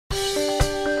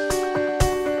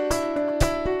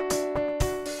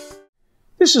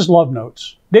This is Love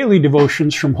Notes, daily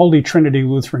devotions from Holy Trinity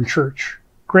Lutheran Church.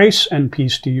 Grace and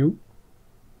peace to you.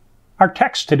 Our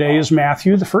text today is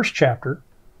Matthew, the first chapter,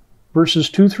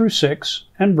 verses 2 through 6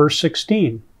 and verse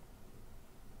 16.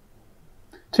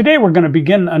 Today we're going to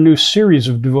begin a new series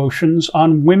of devotions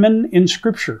on women in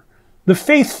Scripture, the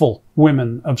faithful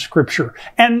women of Scripture,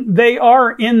 and they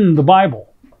are in the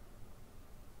Bible.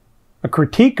 A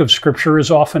critique of Scripture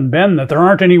has often been that there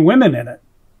aren't any women in it,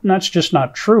 and that's just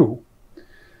not true.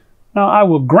 Now, I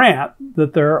will grant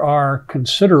that there are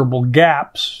considerable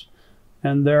gaps,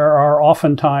 and there are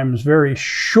oftentimes very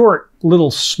short little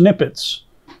snippets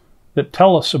that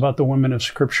tell us about the women of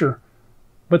Scripture,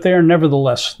 but they are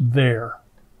nevertheless there.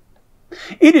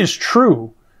 It is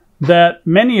true that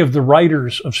many of the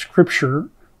writers of Scripture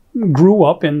grew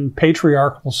up in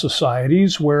patriarchal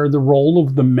societies where the role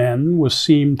of the men was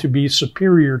seen to be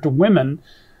superior to women,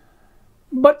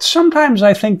 but sometimes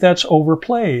I think that's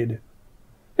overplayed.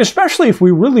 Especially if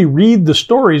we really read the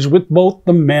stories with both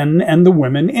the men and the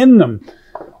women in them.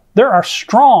 There are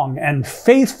strong and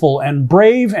faithful and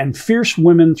brave and fierce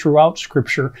women throughout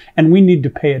Scripture, and we need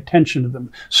to pay attention to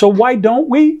them. So why don't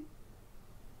we?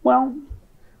 Well,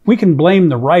 we can blame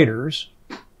the writers,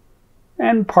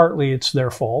 and partly it's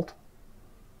their fault,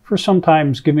 for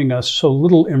sometimes giving us so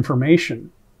little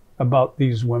information about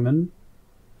these women.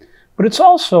 But it's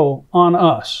also on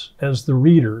us as the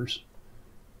readers,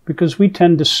 because we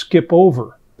tend to skip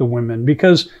over the women,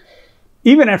 because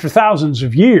even after thousands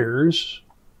of years,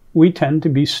 we tend to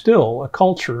be still a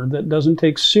culture that doesn't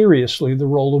take seriously the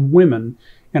role of women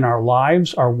in our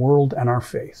lives, our world, and our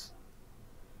faith.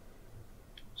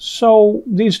 So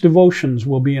these devotions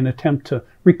will be an attempt to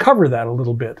recover that a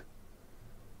little bit,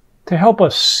 to help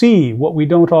us see what we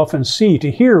don't often see,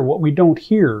 to hear what we don't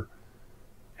hear,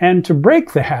 and to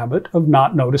break the habit of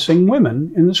not noticing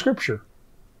women in the Scripture.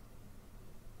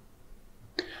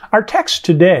 Our text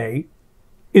today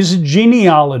is a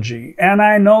genealogy, and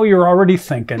I know you're already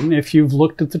thinking, if you've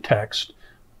looked at the text,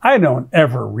 I don't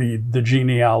ever read the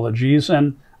genealogies,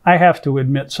 and I have to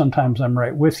admit sometimes I'm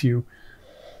right with you.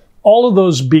 All of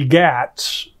those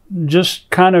begats just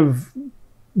kind of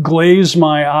glaze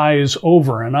my eyes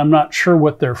over, and I'm not sure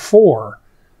what they're for.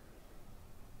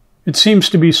 It seems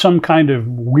to be some kind of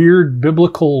weird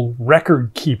biblical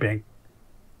record keeping.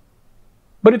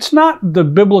 But it's not the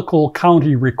biblical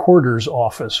county recorder's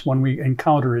office when we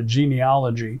encounter a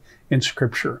genealogy in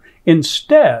Scripture.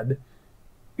 Instead,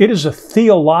 it is a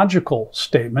theological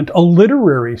statement, a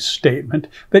literary statement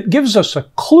that gives us a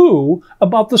clue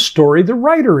about the story the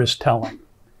writer is telling.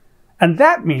 And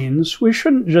that means we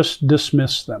shouldn't just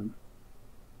dismiss them.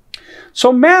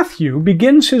 So Matthew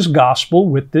begins his gospel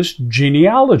with this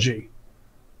genealogy.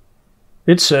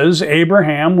 It says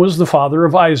Abraham was the father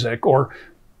of Isaac, or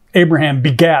Abraham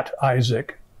begat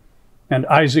Isaac, and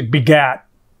Isaac begat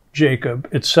Jacob,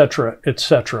 etc.,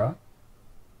 etc.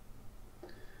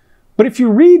 But if you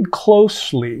read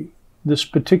closely this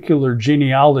particular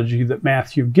genealogy that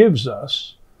Matthew gives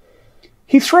us,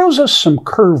 he throws us some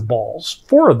curveballs,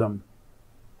 4 of them,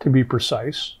 to be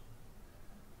precise.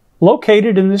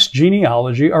 Located in this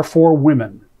genealogy are 4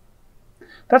 women.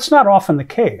 That's not often the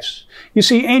case. You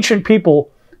see, ancient people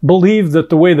believed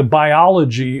that the way the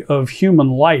biology of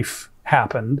human life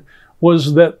happened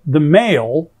was that the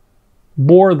male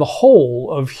bore the whole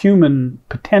of human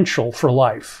potential for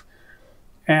life,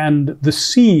 and the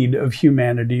seed of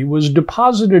humanity was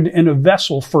deposited in a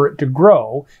vessel for it to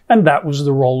grow, and that was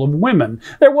the role of women.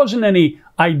 There wasn't any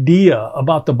idea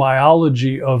about the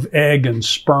biology of egg and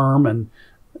sperm, and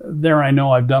there I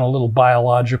know I've done a little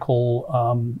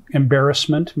biological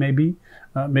embarrassment, maybe.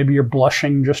 Maybe you're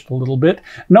blushing just a little bit.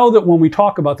 Know that when we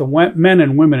talk about the men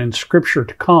and women in Scripture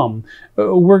to come,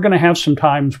 we're going to have some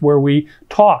times where we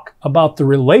talk about the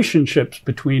relationships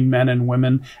between men and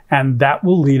women, and that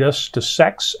will lead us to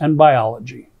sex and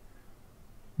biology.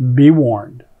 Be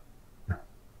warned.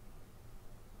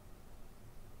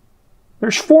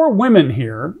 There's 4 women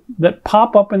here that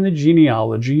pop up in the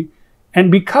genealogy,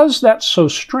 and because that's so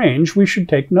strange, we should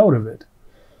take note of it.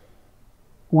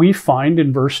 We find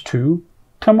in verse 2,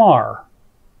 Tamar.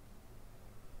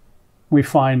 We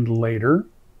find later,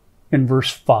 in verse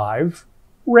 5,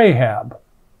 Rahab.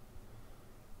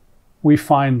 We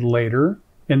find later,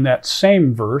 in that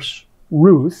same verse,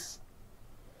 Ruth.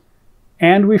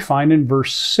 And we find in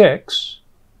verse 6,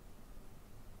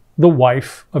 the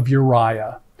wife of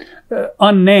Uriah.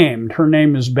 Unnamed, her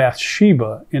name is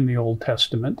Bathsheba in the Old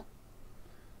Testament.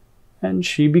 And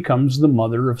she becomes the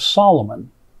mother of Salmon,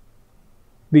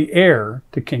 the heir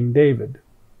to King David.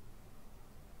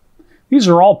 These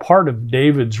are all part of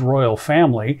David's royal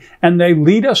family, and they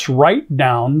lead us right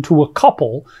down to a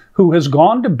couple who has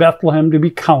gone to Bethlehem to be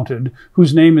counted,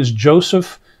 whose name is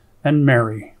Joseph and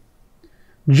Mary.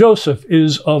 Joseph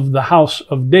is of the house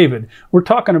of David. We're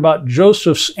talking about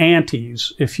Joseph's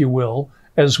aunties, if you will,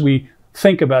 as we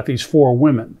think about these four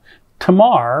women.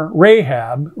 Tamar,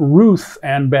 Rahab, Ruth,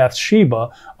 and Bathsheba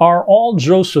are all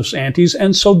Joseph's aunties,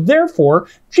 and so therefore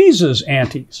Jesus'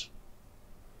 aunties.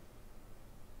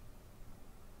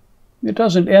 It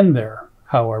doesn't end there,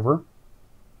 however.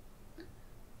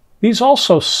 These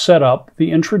also set up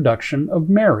the introduction of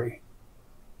Mary.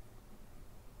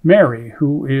 Mary,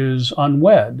 who is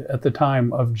unwed at the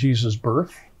time of Jesus'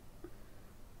 birth.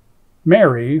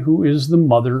 Mary, who is the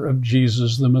mother of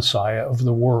Jesus, the Messiah of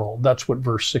the world. That's what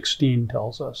verse 16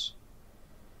 tells us.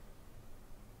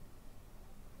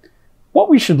 What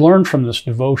we should learn from this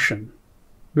devotion,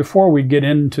 before we get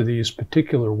into these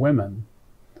particular women,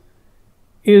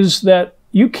 is that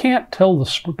you can't tell the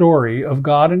story of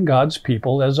God and God's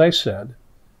people, as I said,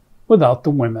 without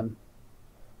the women.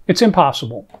 It's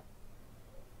impossible.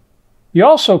 You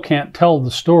also can't tell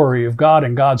the story of God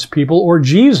and God's people, or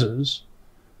Jesus,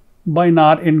 by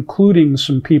not including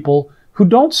some people who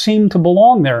don't seem to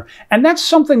belong there. And that's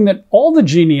something that all the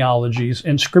genealogies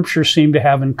in Scripture seem to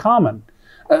have in common.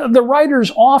 The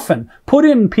writers often put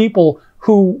in people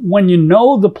who, when you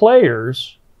know the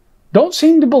players, don't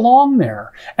seem to belong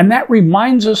there. And that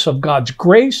reminds us of God's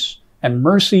grace and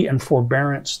mercy and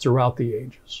forbearance throughout the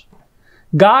ages.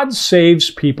 God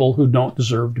saves people who don't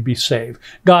deserve to be saved.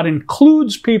 God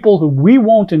includes people who we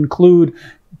won't include.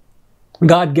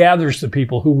 God gathers the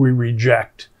people who we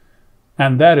reject.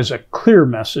 And that is a clear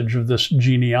message of this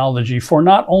genealogy. For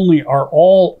not only are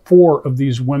all four of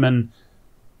these women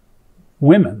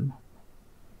women,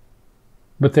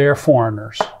 but they are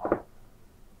foreigners.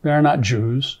 They are not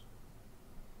Jews.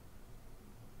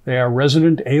 They are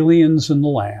resident aliens in the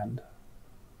land,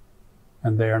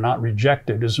 and they are not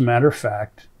rejected. As a matter of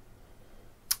fact,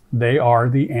 they are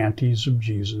the aunties of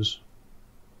Jesus.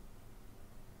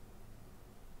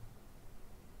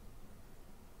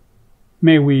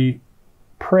 May we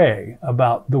pray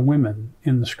about the women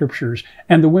in the Scriptures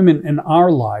and the women in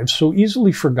our lives, so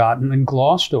easily forgotten and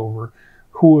glossed over,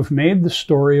 who have made the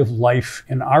story of life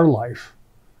in our life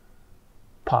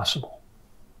possible.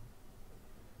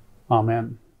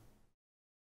 Amen.